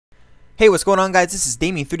Hey, what's going on, guys? This is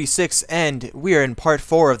Damien36, and we are in part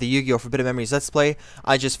 4 of the Yu-Gi-Oh! Forbidden Memories Let's Play.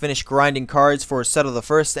 I just finished grinding cards for Settle the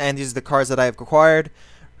First, and these are the cards that I have acquired.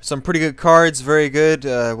 Some pretty good cards, very good.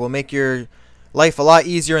 Will make your life a lot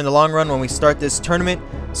easier in the long run when we start this tournament.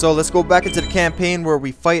 So let's go back into the campaign where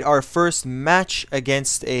we fight our first match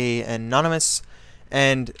against an anonymous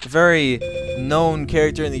and very known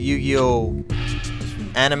character in the Yu-Gi-Oh!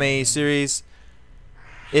 Anime series.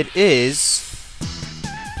 It is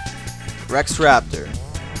Rex Raptor.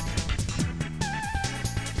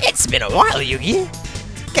 It's been a while, Yugi.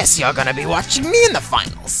 Guess you're gonna be watching me in the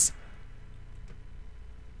finals.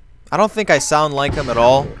 I don't think I sound like him at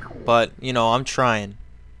all, but, you know, I'm trying.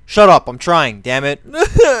 Shut up, I'm trying, damn it.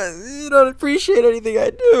 You don't appreciate anything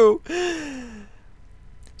I do.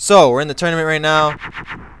 So, we're in the tournament right now.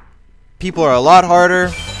 People are a lot harder,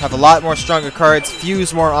 have a lot more stronger cards,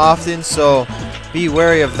 fuse more often, so be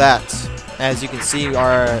wary of that. As you can see,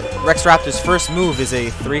 our Rex Raptor's first move is a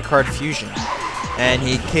 3-card fusion, and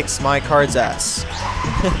he kicks my card's ass.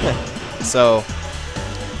 So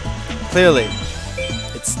clearly,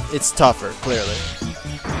 it's tougher. Clearly.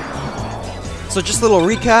 So just a little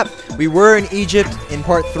recap: we were in Egypt in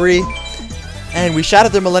part 3, and we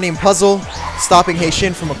shattered the Millennium Puzzle, stopping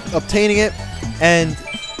Heishin from obtaining it, and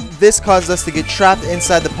this caused us to get trapped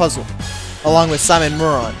inside the puzzle, along with Simon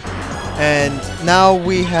Muron. And now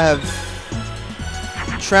we have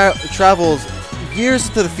traveled years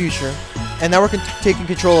into the future, and now we're taking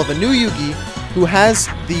control of a new Yugi who has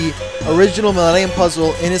the original Millennium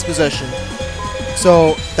Puzzle in his possession.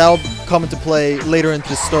 So that'll come into play later into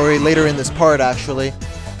the story, later in this part actually.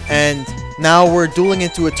 And now we're dueling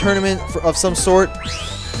into a tournament of some sort.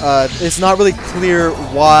 It's not really clear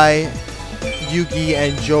why Yugi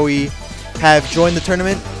and Joey have joined the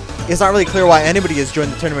tournament. It's not really clear why anybody has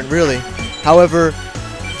joined the tournament, really. However,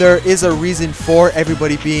 there is a reason for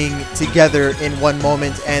everybody being together in one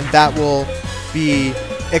moment, and that will be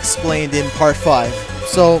explained in part 5.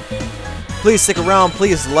 So please stick around,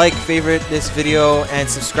 please like, favorite this video, and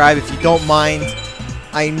subscribe if you don't mind.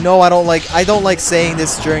 I know I don't like saying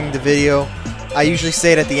this during the video. I usually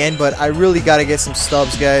say it at the end, but I really gotta get some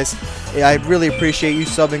stubs, guys. I really appreciate you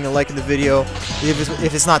subbing and liking the video.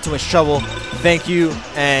 If it's not too much trouble, thank you.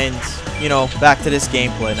 And you know, back to this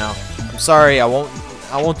gameplay now. I'm sorry, I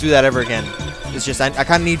won't do that ever again. It's just I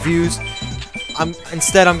kind of need views.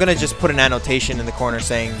 Instead I'm gonna just put an annotation in the corner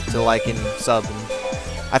saying to like and sub, and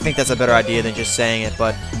I think that's a better idea than just saying it.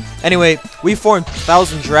 But anyway, we formed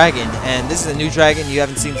Thousand Dragon, and this is a new dragon. You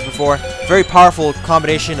haven't seen this before. Very powerful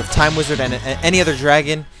combination of Time Wizard and any other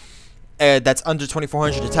dragon that's under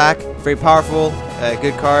 2400 attack. Very powerful,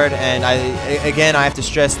 good card. And again I have to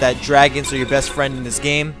stress that dragons are your best friend in this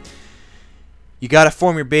game. You gotta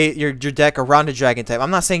form your deck around a dragon type. I'm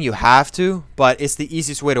not saying you have to, but it's the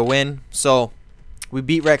easiest way to win. So we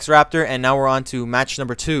beat Rex Raptor, and now we're on to match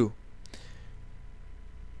number 2.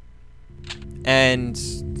 And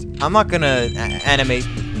I'm not gonna animate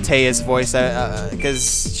Taya's voice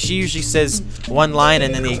because she usually says one line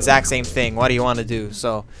and then the exact same thing. What do you want to do?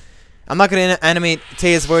 So I'm not gonna animate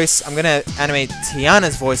Taya's voice. I'm gonna animate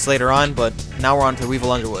Tiana's voice later on. But now we're on to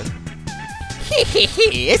Weevil Underwood.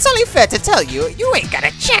 It's only fair to tell you, you ain't got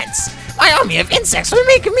a chance. My army of insects will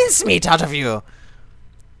make mincemeat out of you.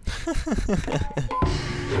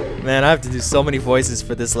 Man, I have to do so many voices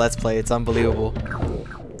for this Let's Play. It's unbelievable.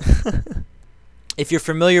 If you're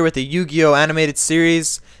familiar with the Yu-Gi-Oh! Animated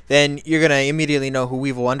series, then you're gonna immediately know who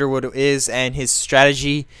Weevil Underwood is and his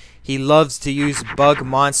strategy. He loves to use bug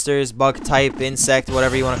monsters, bug type, insect,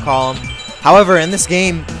 whatever you want to call them. However, in this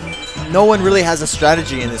game, no one really has a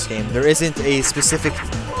strategy in this game. There isn't a specific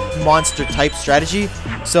monster type strategy.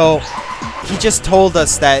 So he just told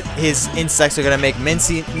us that his insects are going to make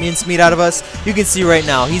mincemeat out of us. You can see right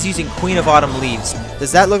now, he's using Queen of Autumn Leaves.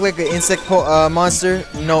 Does that look like an insect monster?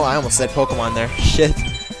 No, I almost said Pokemon there. Shit.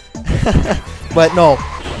 But no.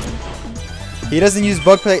 He doesn't use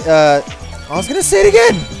bug play. I was going to say it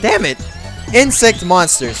again. Damn it. Insect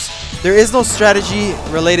monsters. There is no strategy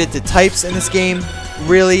related to types in this game.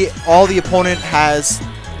 Really, all the opponent has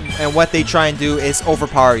and what they try and do is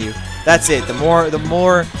overpower you. That's it. The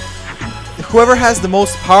more whoever has the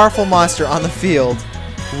most powerful monster on the field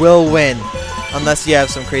will win, unless you have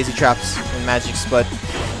some crazy traps and magics, but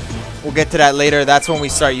we'll get to that later. That's when we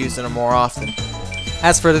start using them more often.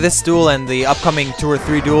 As for this duel and the upcoming 2 or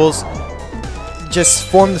 3 duels, just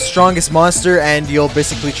form the strongest monster and you'll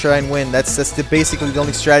basically try and win. That's basically the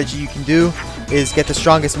only strategy you can do, is get the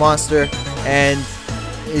strongest monster, and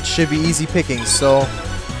it should be easy pickings. So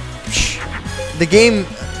the game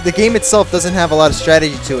itself doesn't have a lot of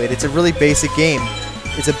strategy to it. It's a really basic game.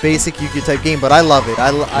 it's a basic Yu-Gi-Oh type game, but I love it.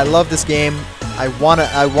 I love this game. I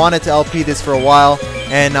wanted to LP this for a while,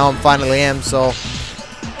 and now I'm finally am. So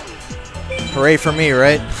hooray for me,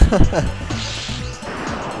 right?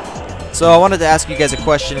 So I wanted to ask you guys a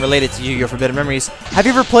question related to Yu-Gi-Oh! Forbidden Memories. Have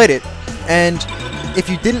you ever played it? And if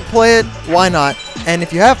you didn't play it, why not? And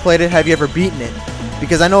if you have played it, have you ever beaten it?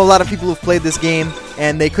 Because I know a lot of people who've played this game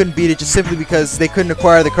and they couldn't beat it just simply because they couldn't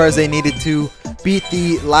acquire the cards they needed to beat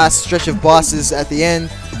the last stretch of bosses at the end.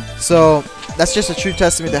 So that's just a true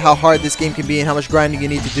testament to how hard this game can be and how much grinding you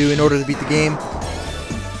need to do in order to beat the game.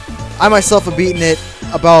 I myself have beaten it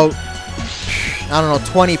about, I don't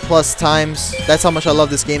know, 20 plus times. That's how much I love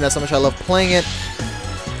this game. That's how much I love playing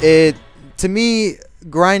it. To me,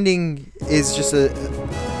 grinding is just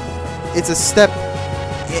it's a step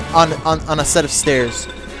on a set of stairs,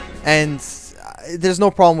 and there's no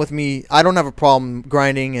problem with me. I don't have a problem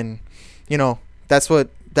grinding, and you know that's why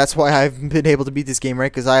I've been able to beat this game,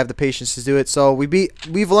 right? Because I have the patience to do it. So we beat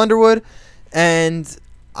Weevil Underwood, and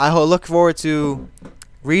I look forward to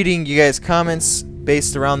reading you guys' comments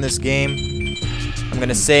based around this game. I'm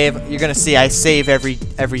gonna save. You're gonna see I save every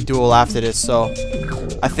duel after this. So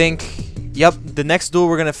I think, yep, the next duel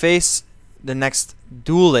we're gonna face, the next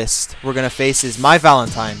duelist we're gonna face is Mai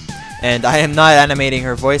Valentine, and I am not animating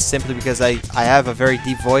her voice simply because I have a very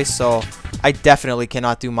deep voice, so I definitely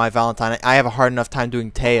cannot do Mai Valentine. I have a hard enough time doing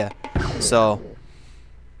Taya, so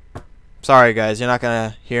sorry guys, you're not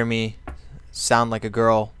gonna hear me sound like a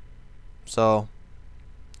girl. So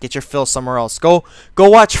get your fill somewhere else. Go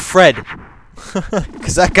watch Fred,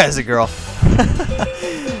 because that guy's a girl.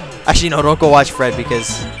 Actually, no, don't go watch Fred,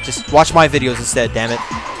 because just watch my videos instead, damn it.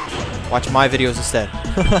 Watch my videos instead.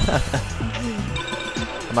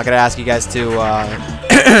 I'm not gonna ask you guys to,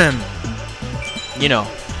 you know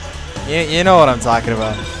what I'm talking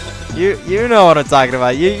about. You know what I'm talking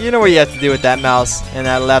about. You know what you have to do with that mouse and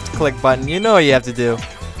that left click button. You know what you have to do.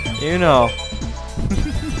 You know.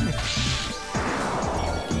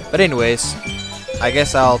 But anyways, I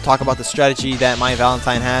guess I'll talk about the strategy that Mai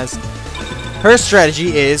Valentine has. Her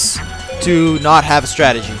strategy is to not have a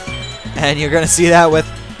strategy, and you're gonna see that with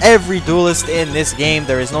every duelist in this game.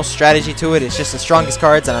 There is no strategy to it. It's just the strongest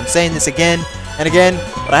cards, and I'm saying this again and again,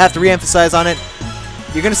 but I have to re-emphasize on it.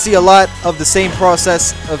 You're gonna see a lot of the same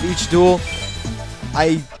process of each duel.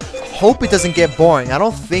 I hope it doesn't get boring. I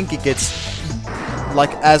don't think it gets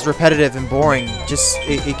like as repetitive and boring. Just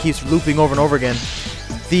it keeps looping over and over again.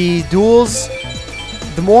 The duels,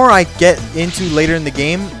 the more I get into later in the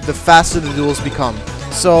game, the faster the duels become.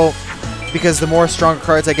 So because the more stronger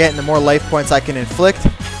cards I get and the more life points I can inflict,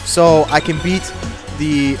 so I can beat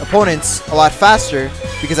the opponents a lot faster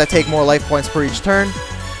because I take more life points per each turn.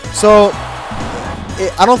 So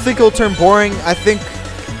I don't think it'll turn boring. I think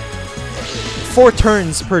 4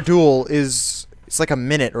 turns per duel it's like a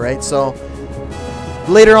minute, right? So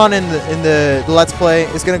later on in the Let's Play,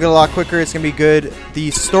 it's gonna get a lot quicker. It's gonna be good. The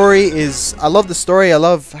story is, I love the story. I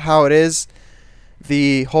love how it is.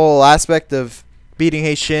 The whole aspect of beating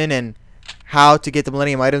Heishin and how to get the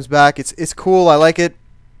Millennium items back. It's cool. I like it.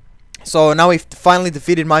 So now we've finally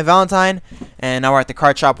defeated Mai Valentine, and now we're at the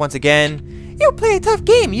card shop once again. You play a tough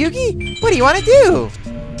game, Yugi. What do you want to do?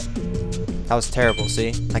 That was terrible,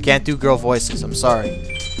 see? I can't do girl voices. I'm sorry.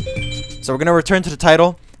 So we're going to return to the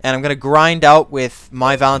title, and I'm going to grind out with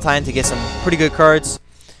Mai Valentine to get some pretty good cards.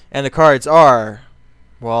 And the cards are,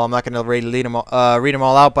 well, I'm not going to read them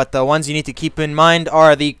all out, but the ones you need to keep in mind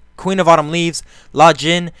are the Queen of Autumn Leaves, La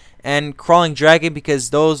Jin, and Crawling Dragon,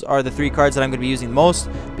 because those are the 3 cards that I'm going to be using most,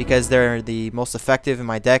 because they're the most effective in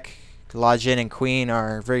my deck. La Jin and Queen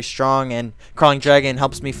are very strong, and Crawling Dragon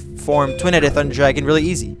helps me form Twin-Headed Thunder Dragon really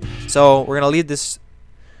easy. So we're going to leave this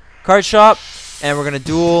card shop, and we're going to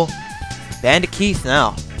duel Bandit Keith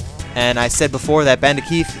now. And I said before that Bandit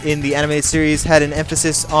Keith in the animated series had an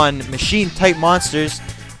emphasis on machine-type monsters.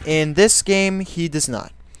 In this game, he does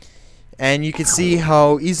not. And you can see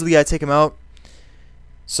how easily I take him out.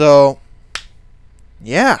 So,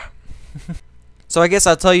 yeah. So I guess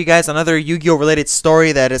I'll tell you guys another Yu-Gi-Oh related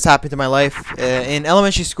story that has happened to my life. In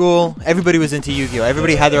elementary school, everybody was into Yu-Gi-Oh.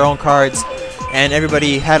 Everybody had their own cards, and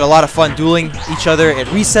everybody had a lot of fun dueling each other at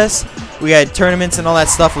recess. We had tournaments and all that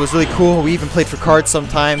stuff. It was really cool. We even played for cards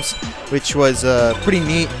sometimes, which was pretty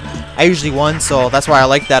neat. I usually won, so that's why I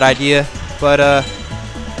liked that idea. But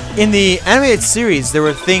in the animated series, there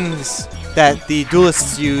were things that the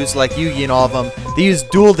duelists use, like Yugi and all of them. They use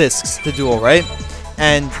dual discs to duel, right?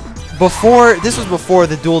 And this was before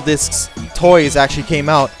the dual discs toys actually came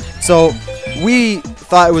out. So we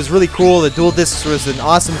thought it was really cool. The dual discs was an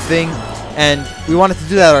awesome thing, and we wanted to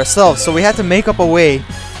do that ourselves. So we had to make up a way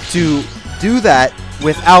to do that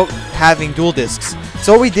without having dual discs.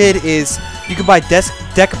 So what we did is you could buy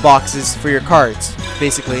deck boxes for your cards,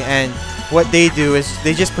 basically, and what they do is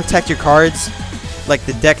they just protect your cards, like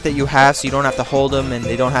the deck that you have, so you don't have to hold them and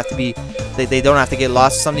they don't have to be, they don't have to get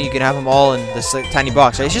lost or something. You can have them all in this tiny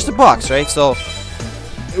box, right? It's just a box, right? So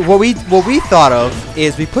what we thought of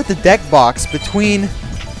is we put the deck box between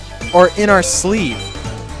or in our sleeve,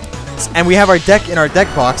 and we have our deck in our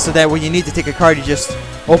deck box, so that when you need to take a card, you just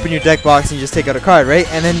open your deck box and you just take out a card, right?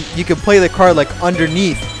 And then you can play the card like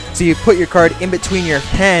underneath, so you put your card in between your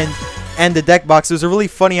hand and the deck box. It was a really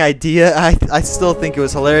funny idea. I still think it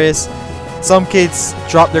was hilarious. Some kids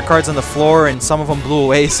dropped their cards on the floor and some of them blew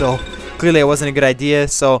away, so clearly it wasn't a good idea.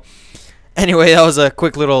 So anyway, that was a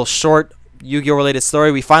quick little short Yu-Gi-Oh related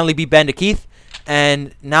story. We finally beat Bandit Keith,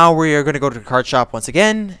 and now we are going to go to the card shop once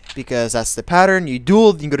again, because that's the pattern. You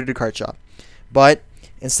duel, you can go to the card shop. But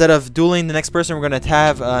instead of dueling the next person, we're going to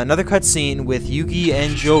have another cutscene with Yugi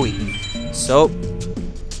and Joey. So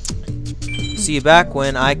see you back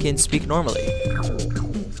when I can speak normally.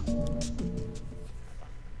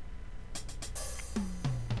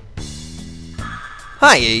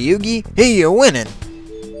 Hiya, Yugi. Hey, you're winning.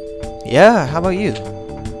 Yeah, how about you?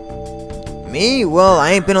 Me? Well,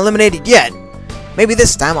 I ain't been eliminated yet. Maybe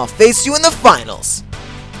this time I'll face you in the finals.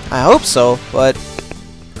 I hope so, but...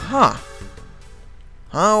 Huh,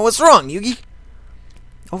 what's wrong, Yugi?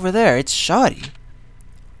 Over there, it's Shoddy.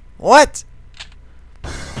 What?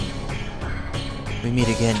 We meet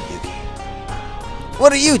again, Yugi.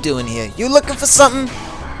 What are you doing here? You looking for something?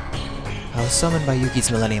 I was summoned by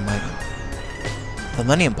Yugi's Millennium Item. The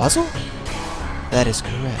Millennium Puzzle? That is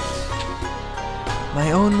correct.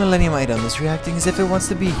 My own Millennium Item is reacting as if it wants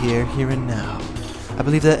to be here and now. I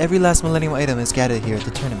believe that every last Millennium Item is gathered here at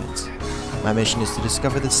the tournament. My mission is to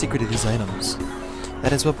discover the secret of these items.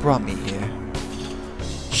 That is what brought me here.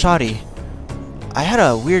 Shoddy, I had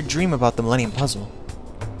a weird dream about the Millennium Puzzle.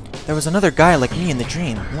 There was another guy like me in the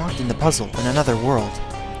dream, locked in the puzzle in another world.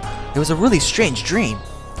 It was a really strange dream.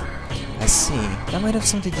 I see. That might have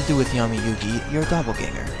something to do with Yami Yugi, your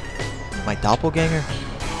doppelganger. My doppelganger?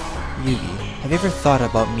 Yugi, have you ever thought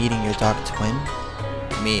about meeting your dark twin?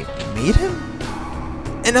 Meet him?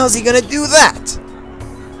 And how's he gonna do that?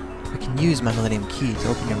 I can use my Millennium Key to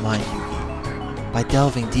open your mind, Yugi. By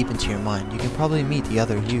delving deep into your mind, you can probably meet the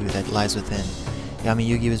other you that lies within. Yami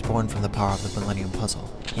Yugi was born from the power of the Millennium Puzzle.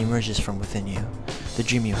 He emerges from within you. The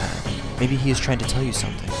dream you had. Maybe he is trying to tell you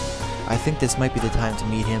something. I think this might be the time to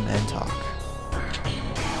meet him and talk.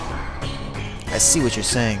 I see what you're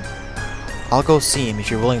saying. I'll go see him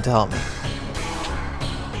if you're willing to help me.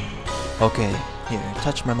 Okay, here,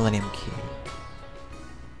 touch my Millennium Key.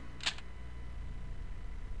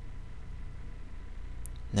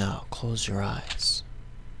 Now, close your eyes.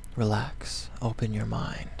 Relax. Open your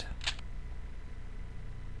mind.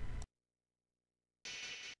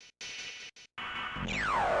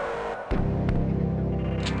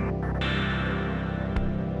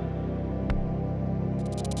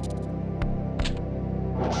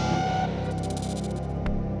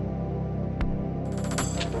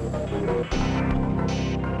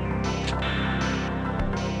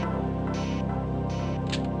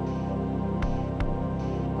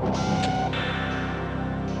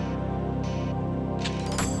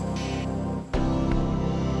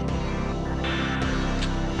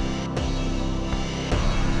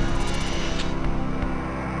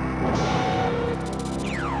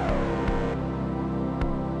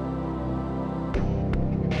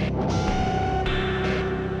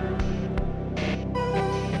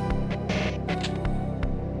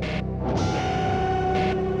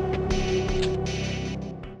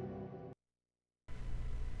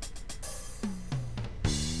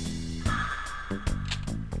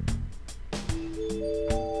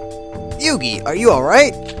 Yugi, are you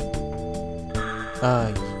alright?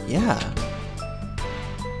 Yeah.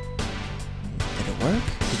 Did it work?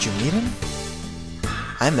 Did you meet him?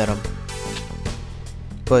 I met him.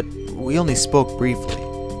 But we only spoke briefly.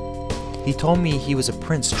 He told me he was a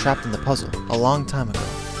prince trapped in the puzzle a long time ago.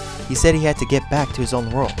 He said he had to get back to his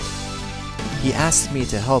own world. He asked me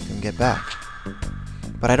to help him get back.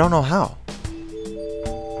 But I don't know how.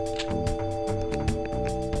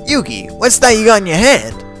 Yugi, what's that you got in your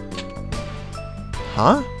hand?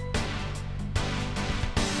 Huh?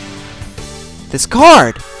 This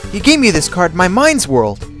card! He gave me this card in my mind's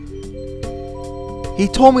world! He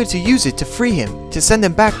told me to use it to free him, to send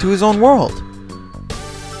him back to his own world.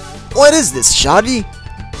 What is this, Shoddy?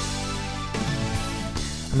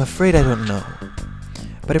 I'm afraid I don't know.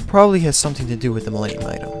 But it probably has something to do with the Millennium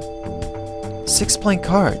Item. 6 blank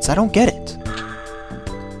cards, I don't get it.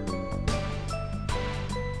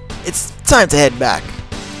 It's time to head back.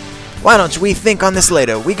 Why don't we think on this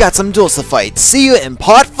later? We got some duels to fight. See you in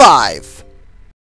part 5!